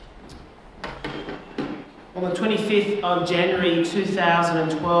On the 25th of January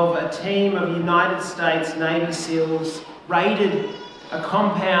 2012, a team of United States Navy SEALs raided a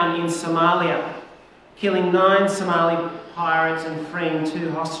compound in Somalia, killing 9 Somali pirates and freeing 2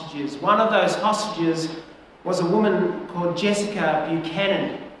 hostages. One of those hostages was a woman called Jessica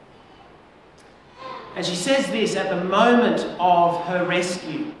Buchanan. And she says this at the moment of her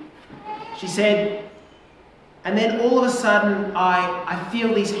rescue. She said, "And then all of a sudden I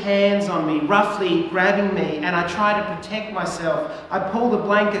feel these hands on me, roughly grabbing me, and I try to protect myself. I pull the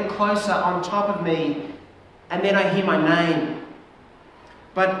blanket closer on top of me, and then I hear my name.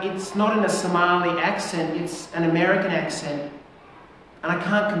 But it's not in a Somali accent, it's an American accent. And I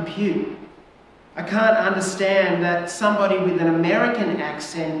can't compute. I can't understand that somebody with an American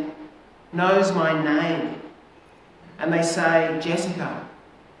accent knows my name. And they say, 'Jessica,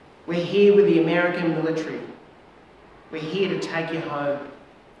 we're here with the American military. We're here to take you home.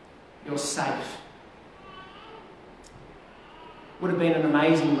 You're safe.'" Would have been an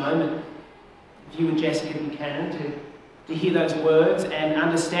amazing moment if you were Jessica Buchanan to hear those words, and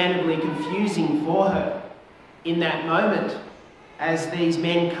understandably confusing for her in that moment as these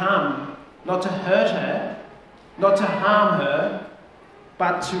men come, not to hurt her, not to harm her,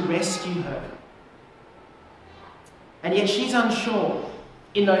 but to rescue her. And yet she's unsure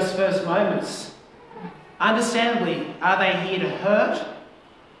in those first moments. Understandably, are they here to hurt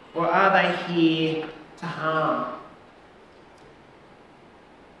or are they here to harm?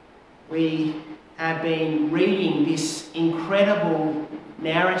 We have been reading this incredible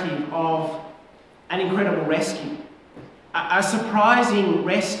narrative of an incredible rescue. A surprising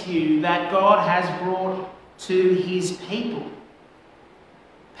rescue that God has brought to his people.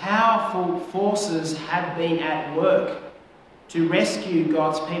 Powerful forces have been at work to rescue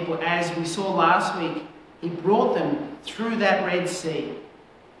God's people. As we saw last week, he brought them through that Red Sea.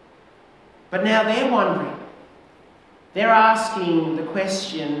 But now they're wondering. They're asking the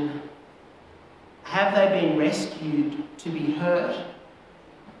question, have they been rescued to be hurt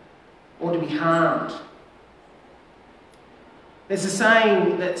or to be harmed? There's a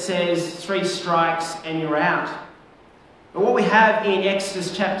saying that says 3 strikes and you're out. But what we have in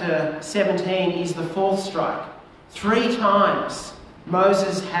Exodus chapter 17 is the 4th strike. 3 times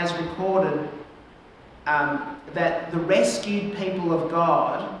Moses has recorded that the rescued people of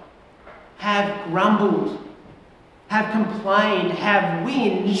God have grumbled, have complained, have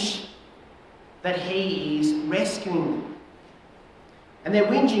whinged that he is rescuing them. And they're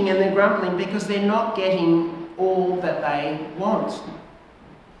whinging and they're grumbling because they're not getting all that they want.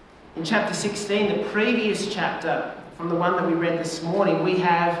 In chapter 16, the previous chapter from the one that we read this morning, we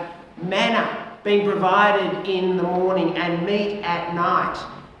have manna being provided in the morning and meat at night.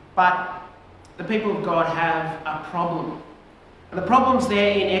 But the people of God have a problem. And the problem's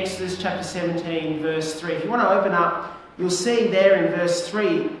there in Exodus chapter 17, verse 3. If you want to open up, you'll see there in verse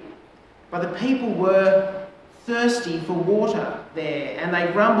 3, "But the people were thirsty for water there, and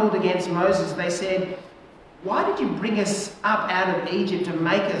they grumbled against Moses. They said, 'Why did you bring us up out of Egypt to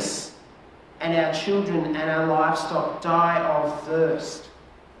make us and our children and our livestock die of thirst?'"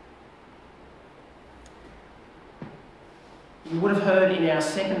 You would have heard in our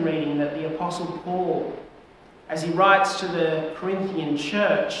second reading that the Apostle Paul, as he writes to the Corinthian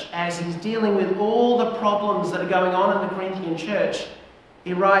church, as he's dealing with all the problems that are going on in the Corinthian church,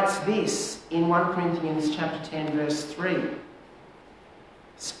 he writes this in 1 Corinthians chapter 10, verse 3.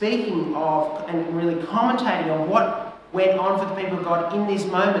 Speaking of and really commentating on what went on for the people of God in this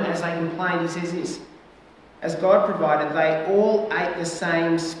moment as they complained, he says this: "As God provided, they all ate the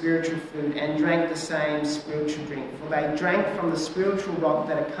same spiritual food and drank the same spiritual drink. For they drank from the spiritual rock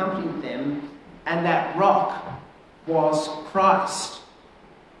that accompanied them, and that rock was Christ."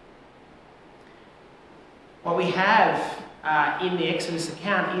 What we have in the Exodus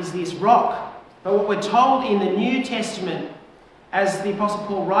account is this rock. But what we're told in the New Testament, as the Apostle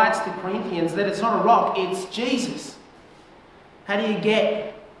Paul writes to the Corinthians, that it's not a rock, it's Jesus. How do you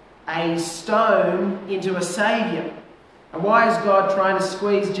get a stone into a saviour? And why is God trying to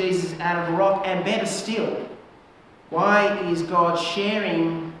squeeze Jesus out of a rock? And better still, why is God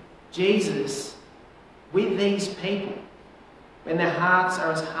sharing Jesus with these people when their hearts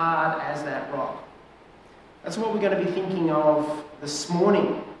are as hard as that rock? That's what we're going to be thinking of this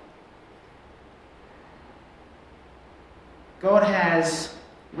morning. God has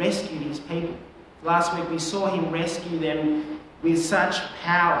rescued his people. Last week we saw him rescue them with such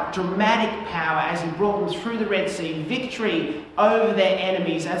power, dramatic power, as he brought them through the Red Sea, victory over their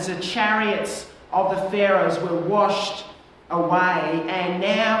enemies, as the chariots of the Pharaohs were washed away. And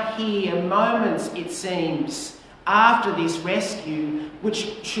now here, moments, it seems, after this rescue,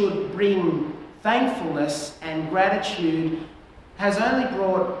 which should bring thankfulness and gratitude has only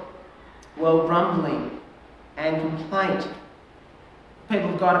brought, grumbling and complaint.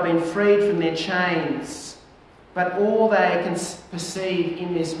 People of God have been freed from their chains, but all they can perceive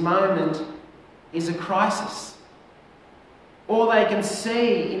in this moment is a crisis. All they can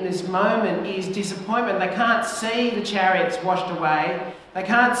see in this moment is disappointment. They can't see the chariots washed away. They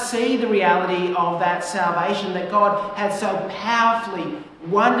can't see the reality of that salvation that God had so powerfully,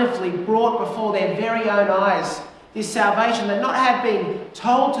 wonderfully brought before their very own eyes. This salvation that not had been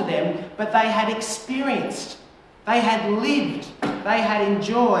told to them, but they had experienced. They had lived. They had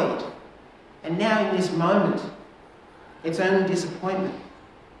enjoyed. And now in this moment, it's only disappointment.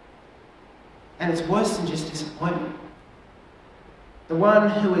 And it's worse than just disappointment. The one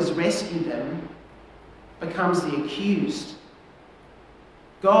who has rescued them becomes the accused.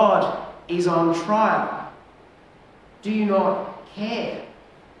 God is on trial. Do you not care?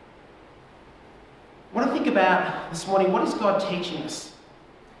 I want to think about this morning, what is God teaching us?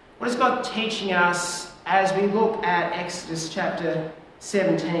 What is God teaching us as we look at Exodus chapter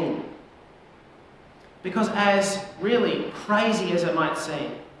 17? Because as really crazy as it might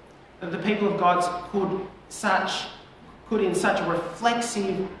seem, that the people of God could in such a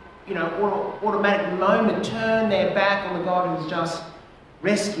reflexive, automatic moment turn their back on the God who has just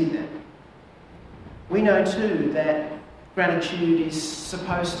rescued them. We know too that gratitude is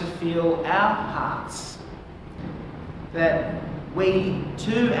supposed to fill our hearts. That we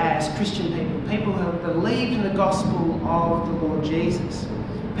too, as Christian people who have believed in the gospel of the Lord Jesus,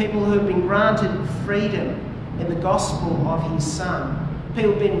 people who have been granted freedom in the gospel of his Son,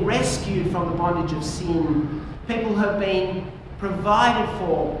 people who have been rescued from the bondage of sin, people who have been provided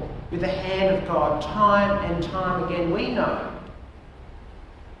for with the hand of God time and time again. We know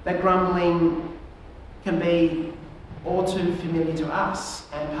that grumbling can be all too familiar to us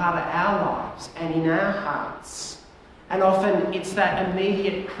and part of our lives and in our hearts. And often it's that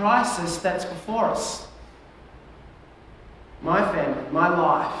immediate crisis that's before us. My family, my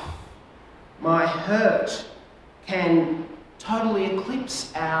life, my hurt can totally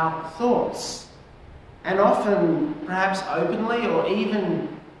eclipse our thoughts. And often, perhaps openly or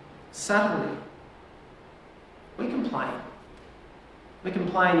even subtly, we complain. We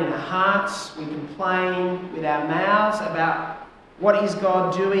complain in our hearts, we complain with our mouths about what is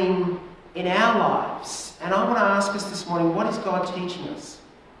God doing in our lives. And I want to ask us this morning, what is God teaching us?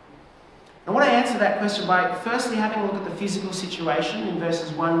 I want to answer that question by firstly having a look at the physical situation in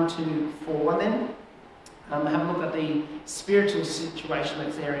verses 1 to 4, and then have a look at the spiritual situation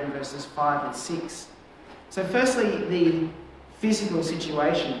that's there in verses 5 and 6. So firstly, the physical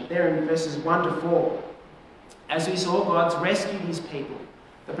situation there in verses 1 to 4. As we saw, God's rescued his people.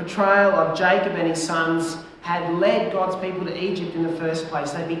 The betrayal of Jacob and his sons had led God's people to Egypt in the first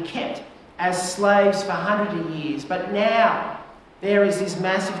place. They'd been kept as slaves for hundreds of years. But now there is this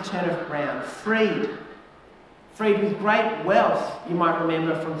massive turn of ground, freed with great wealth, you might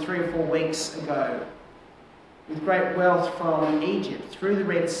remember from 3 or 4 weeks ago. With great wealth from Egypt, through the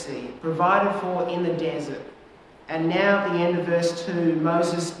Red Sea, provided for in the desert. And now at the end of verse 2,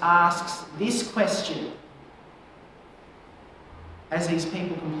 Moses asks this question as these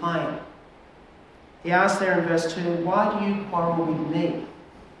people complain. He asks there in verse 2, why do you quarrel with me?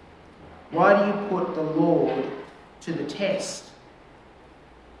 Why do you put the Lord to the test?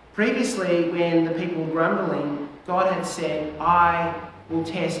 Previously, when the people were grumbling, God had said, I will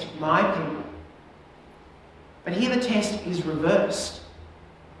test my people. But here the test is reversed.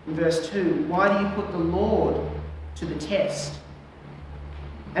 In verse 2, why do you put the Lord to the test?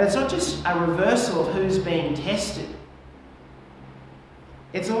 And it's not just a reversal of who's being tested.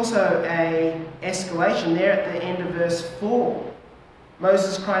 It's also an escalation there at the end of verse 4.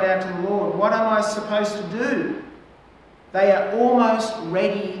 Moses cried out to the Lord, what am I supposed to do? They are almost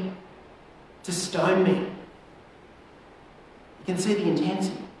ready to stone me. You can see the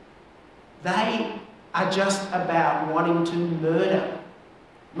intensity. They are just about wanting to murder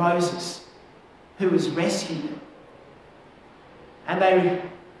Moses, who has rescued them. And they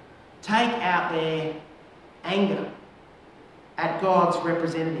take out their anger at God's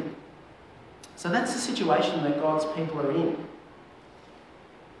representative. So that's the situation that God's people are in.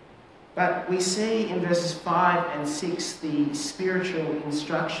 But we see in verses 5 and 6 the spiritual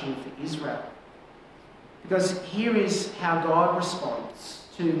instruction for Israel. Because here is how God responds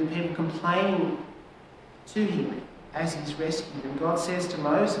to the people complaining to him as he's rescued them. God says to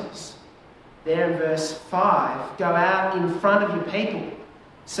Moses, there in verse 5, go out in front of your people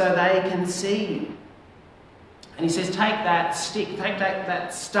so they can see you. And he says, take that stick, take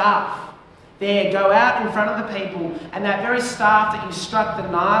that staff, there, go out in front of the people, and that very staff that you struck the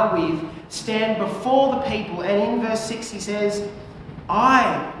Nile with, stand before the people. And in verse 6 he says,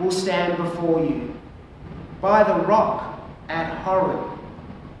 I will stand before you by the rock at Horeb.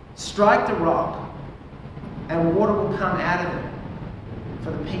 Strike the rock, and water will come out of it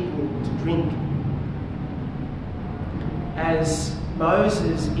for the people to drink. As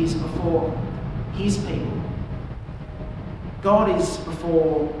Moses is before his people, God is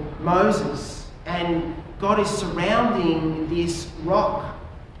before Moses, and God is surrounding this rock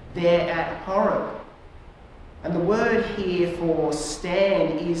there at Horeb. And the word here for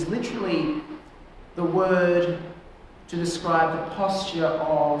stand is literally the word to describe the posture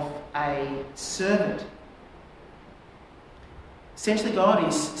of a servant. Essentially, God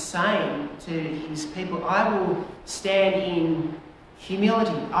is saying to his people, I will stand in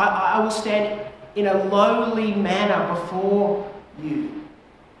humility. I will stand in a lowly manner before you.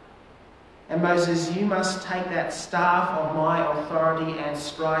 And Moses, you must take that staff of my authority and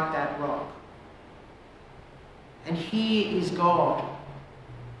strike that rock. And here is God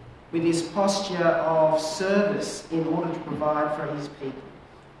with his posture of service in order to provide for his people,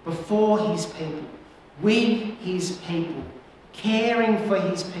 before his people, with his people, caring for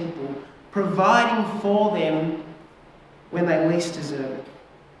his people, providing for them when they least deserve it.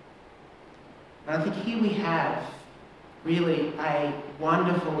 And I think here we have really a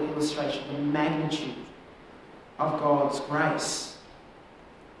wonderful illustration of the magnitude of God's grace.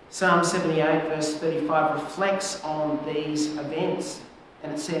 Psalm 78 verse 35 reflects on these events,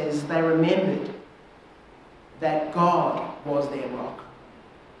 and it says, they remembered that God was their rock,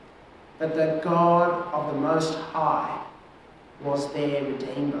 that the God of the Most High was their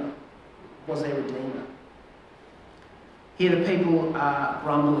Redeemer. Here the people are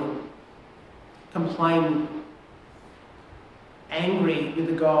grumbling, complaining, angry with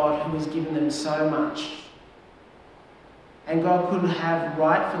the God who has given them so much. And God could have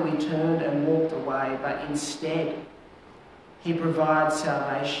rightfully turned and walked away, but instead he provides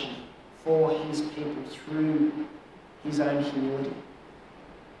salvation for his people through his own humility.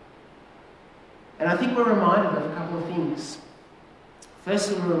 And I think we're reminded of a couple of things.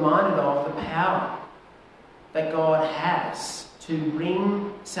 Firstly, we're reminded of the power that God has to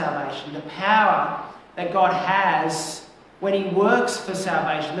bring salvation, the power that God has when he works for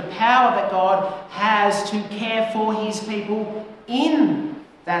salvation, the power that God has to care for his people in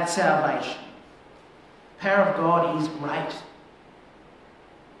that salvation. The power of God is great.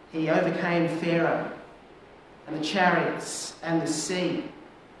 He overcame Pharaoh and the chariots and the sea.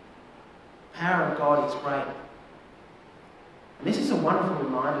 The power of God is great. And this is a wonderful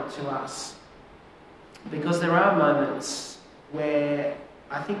reminder to us, because there are moments where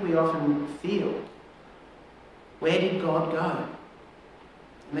I think we often feel, where did God go?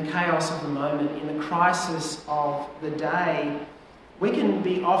 In the chaos of the moment, in the crisis of the day, we can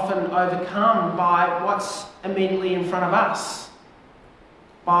be often overcome by what's immediately in front of us,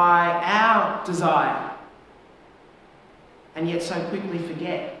 by our desire, and yet so quickly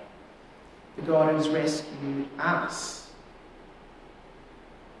forget the God who's rescued us.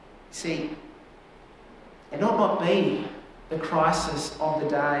 See, it ought not be the crisis of the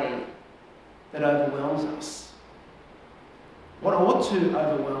day that overwhelms us. What ought to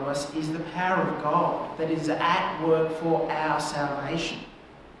overwhelm us is the power of God that is at work for our salvation.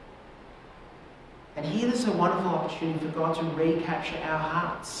 And here there's a wonderful opportunity for God to recapture our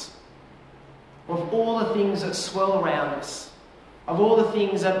hearts of all the things that swirl around us, of all the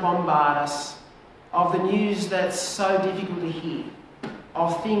things that bombard us, of the news that's so difficult to hear,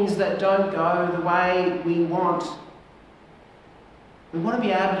 of things that don't go the way we want. We want to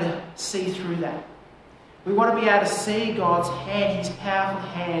be able to see through that. We want to be able to see God's hand, his powerful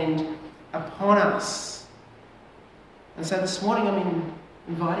hand upon us. And so this morning I'm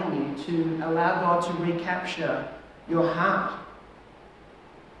inviting you to allow God to recapture your heart.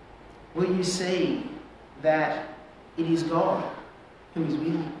 Will you see that it is God who is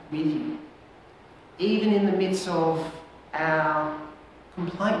with you, even in the midst of our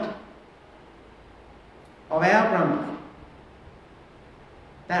complaint, of our grumbling?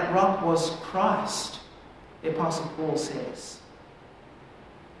 That rock was Christ, the Apostle Paul says.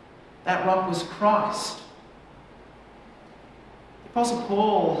 That rock was Christ. The Apostle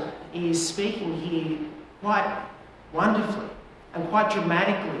Paul is speaking here quite wonderfully and quite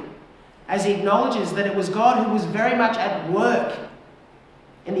dramatically as he acknowledges that it was God who was very much at work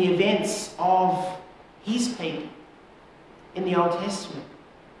in the events of his people in the Old Testament.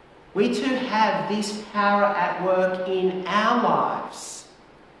 We too have this power at work in our lives.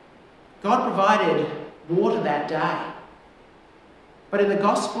 God provided water that day. But in the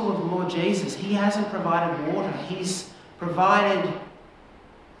gospel of the Lord Jesus, he hasn't provided water. He's provided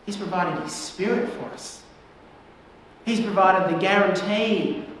His Spirit for us. He's provided the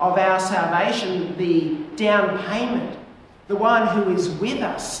guarantee of our salvation, the down payment, the one who is with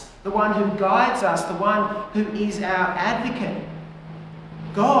us, the one who guides us, the one who is our advocate.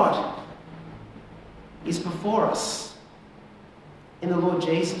 God is before us in the Lord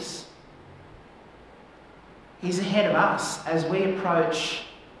Jesus. He's ahead of us as we approach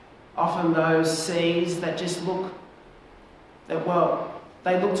often those seas that just look, they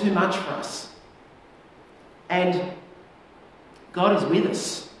look too much for us. And God is with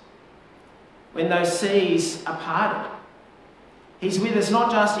us when those seas are parted. He's with us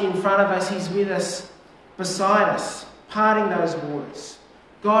not just in front of us, he's with us beside us, parting those waters.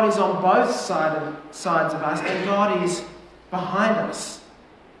 God is on both sides of us, and God is behind us.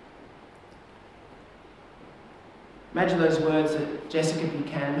 Imagine those words that Jessica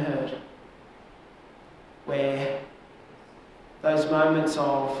Buchanan heard, where those moments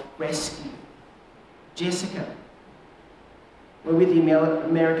of rescue. Jessica, we're with the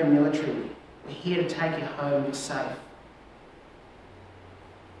American military. We're here to take you home. You're safe.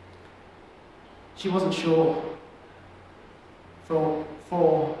 She wasn't sure for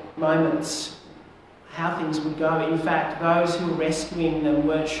moments how things would go. In fact, those who were rescuing them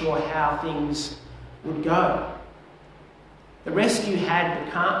weren't sure how things would go. The rescue had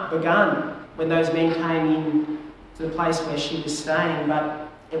begun when those men came in to the place where she was staying, but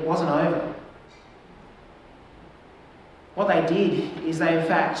it wasn't over. What they did is they in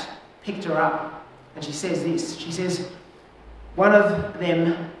fact picked her up, and she says this. She says, one of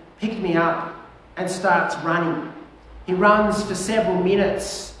them picked me up and starts running. He runs for several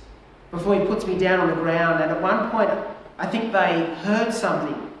minutes before he puts me down on the ground, and at one point I think they heard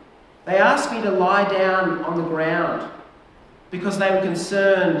something. They asked me to lie down on the ground because they were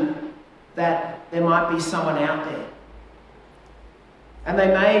concerned that there might be someone out there. And they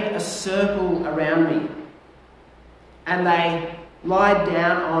made a circle around me, and they lied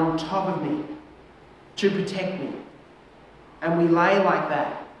down on top of me to protect me. And we lay like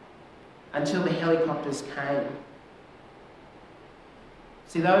that until the helicopters came.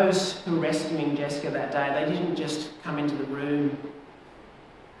 See, those who were rescuing Jessica that day, they didn't just come into the room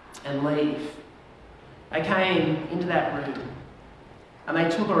and leave. They came into that room and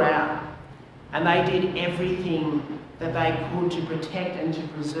they took her out, and they did everything that they could to protect and to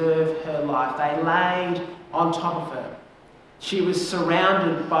preserve her life. They laid on top of her. She was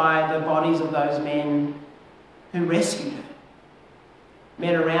surrounded by the bodies of those men who rescued her.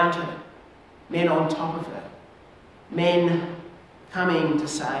 Men around her, men on top of her, men coming to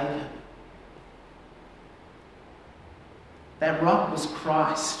save her. That rock was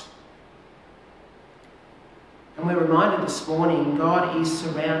Christ. And we're reminded this morning, God is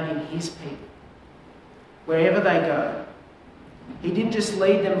surrounding his people wherever they go. He didn't just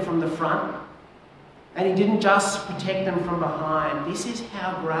lead them from the front, and he didn't just protect them from behind. This is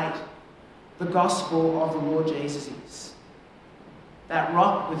how great the gospel of the Lord Jesus is. That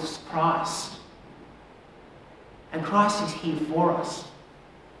rock was Christ. And Christ is here for us.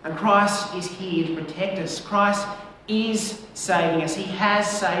 And Christ is here to protect us. Christ is saving us. He has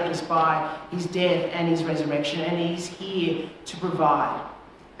saved us by his death and his resurrection, and he's here to provide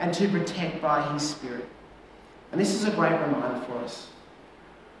and to protect by his Spirit. And this is a great reminder for us.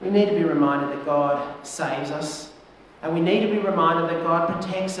 We need to be reminded that God saves us, and we need to be reminded that God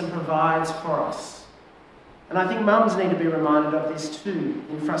protects and provides for us. And I think mums need to be reminded of this too,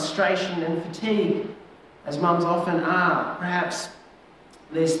 in frustration and fatigue, as mums often are. Perhaps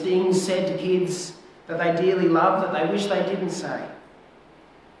there's things said to kids that they dearly love that they wish they didn't say.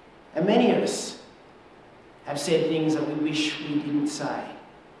 And many of us have said things that we wish we didn't say.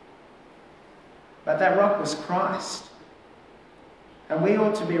 But that rock was Christ. And we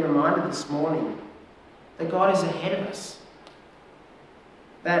ought to be reminded this morning that God is ahead of us.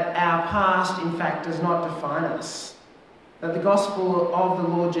 That our past, in fact, does not define us. That the gospel of the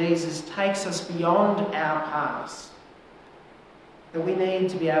Lord Jesus takes us beyond our past. That we need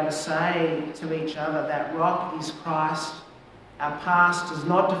to be able to say to each other that rock is Christ, our past does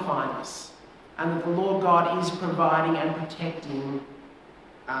not define us, and that the Lord God is providing and protecting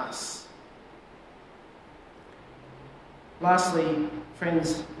us. Lastly,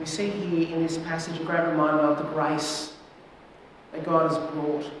 friends, we see here in this passage a great reminder of the grace that God has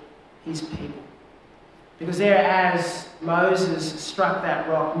brought his people. Because there, as Moses struck that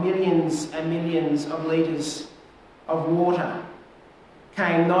rock, millions and millions of litres of water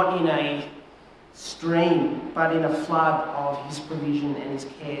came not in a stream, but in a flood of his provision and his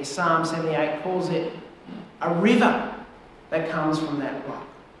care. Psalm 78 calls it a river that comes from that rock.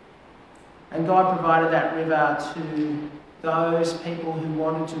 And God provided that river to those people who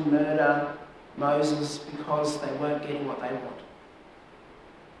wanted to murder Moses because they weren't getting what they want.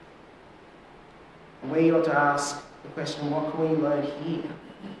 And we ought to ask the question, what can we learn here?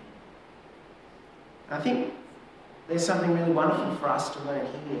 And I think there's something really wonderful for us to learn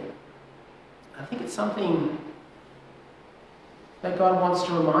here. I think it's something that God wants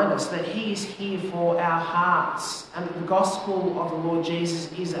to remind us, that He is here for our hearts, and that the gospel of the Lord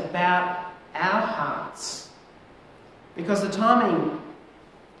Jesus is about our hearts. Because the timing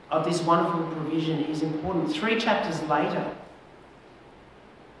of this wonderful provision is important. 3 chapters later,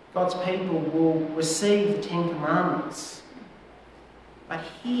 God's people will receive the 10 Commandments. But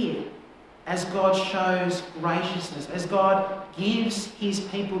here, as God shows graciousness, as God gives His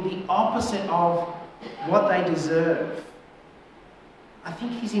people the opposite of what they deserve, I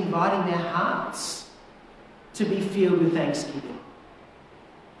think He's inviting their hearts to be filled with thanksgiving.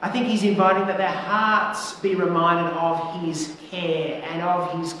 I think He's inviting that their hearts be reminded of His care and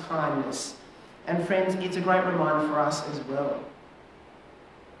of His kindness. And friends, it's a great reminder for us as well,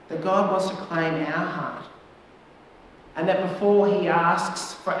 that God wants to claim our heart, and that before He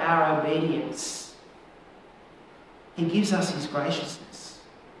asks for our obedience, He gives us His graciousness.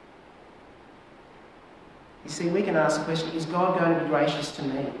 You see, we can ask the question, is God going to be gracious to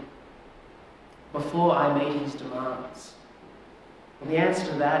me before I meet His demands? And the answer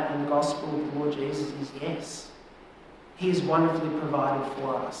to that in the gospel of the Lord Jesus is yes. He has wonderfully provided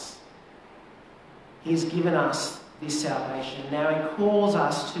for us. He has given us this salvation. Now He calls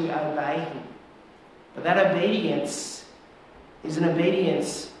us to obey Him. But that obedience is an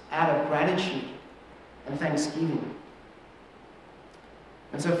obedience out of gratitude and thanksgiving.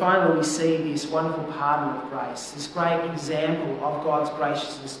 And so finally we see this wonderful pardon of grace, this great example of God's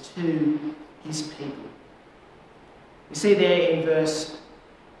graciousness to His people. We see there in verse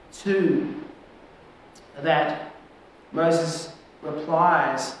 2 that Moses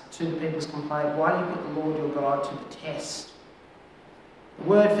replies to the people's complaint, why do you put the Lord your God to the test? The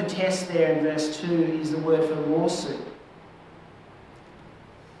word for test there in verse 2 is the word for lawsuit.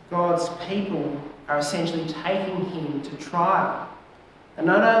 God's people are essentially taking Him to trial. And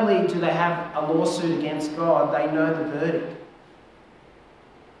not only do they have a lawsuit against God, they know the verdict.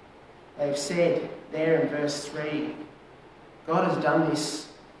 They've said there in verse 3, God has done this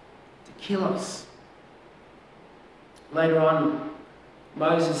to kill us. Later on,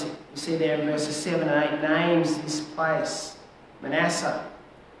 Moses, you see there in verses 7 and 8, names this place Manasseh,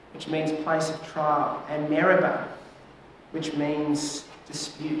 which means place of trial, and Meribah, which means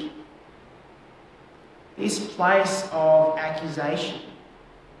dispute. This place of accusation,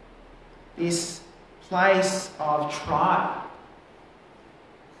 this place of trial,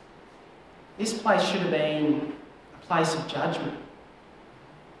 this place should have been a place of judgment.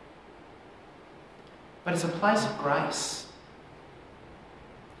 But it's a place of grace.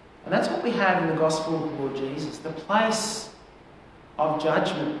 And that's what we have in the gospel of the Lord Jesus. The place of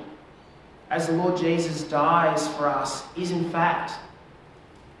judgment, as the Lord Jesus dies for us, is in fact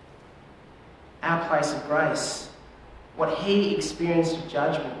our place of grace. What He experienced of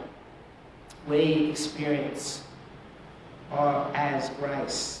judgment, we experience as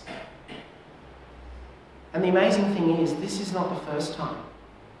grace. And the amazing thing is, this is not the first time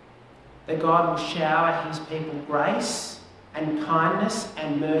that God will shower His people grace and kindness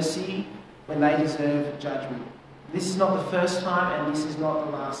and mercy when they deserve judgment. This is not the first time, and this is not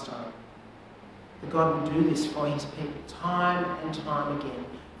the last time. But God will do this for His people time and time again.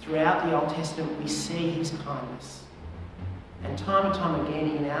 Throughout the Old Testament, we see His kindness. And time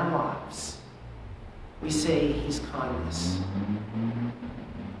again in our lives, we see His kindness.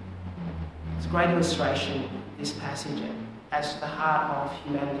 It's a great illustration, this passage, as to the heart of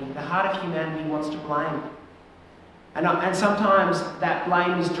humanity. The heart of humanity wants to blame. And sometimes that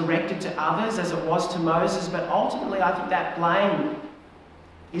blame is directed to others, as it was to Moses, but ultimately I think that blame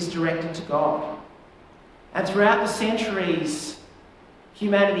is directed to God. And throughout the centuries,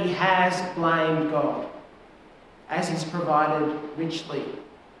 humanity has blamed God, as He's provided richly.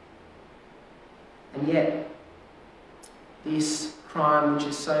 And yet, this crime which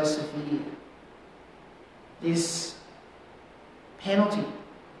is so severe, this penalty,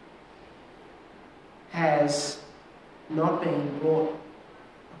 has not been brought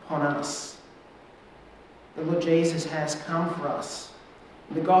upon us. The Lord Jesus has come for us.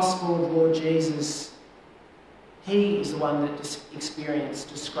 In the gospel of the Lord Jesus, He is the one that experienced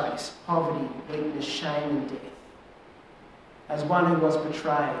disgrace, poverty, weakness, shame and death. As one who was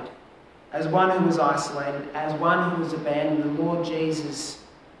betrayed, as one who was isolated, as one who was abandoned, the Lord Jesus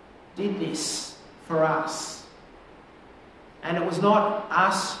did this for us. And it was not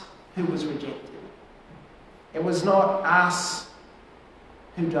us who was rejected. It was not us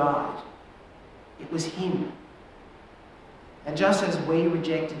who died. It was him. And just as we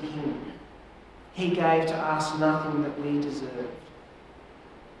rejected him, he gave to us nothing that we deserved.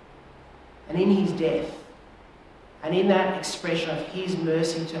 And in his death, and in that expression of his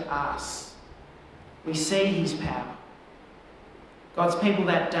mercy to us, we see his power. God's people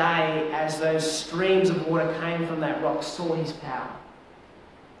that day, as those streams of water came from that rock, saw his power.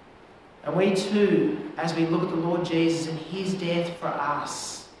 And we too, as we look at the Lord Jesus and his death for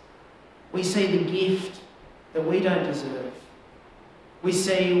us, we see the gift that we don't deserve. We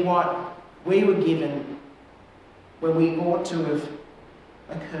see what we were given when we ought to have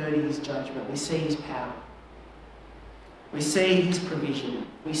incurred his judgment. We see his power. We see his provision.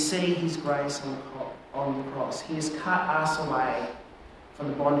 We see his grace on the cross. He has cut us away from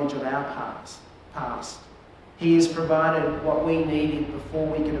the bondage of our past. He has provided what we needed before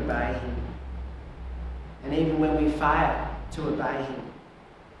we could obey him. And even when we fail to obey him,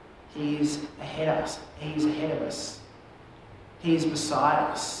 he is ahead of us. He is ahead of us. He is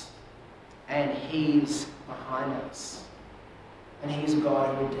beside us. And he is behind us. And he is a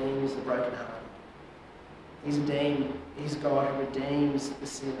God who redeems the brokenhearted. He's a God who redeems the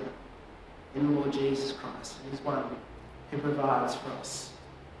sinner in the Lord Jesus Christ. And he's one who provides for us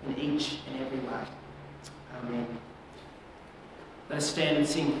in each and every way. Amen. Let us stand and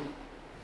sing.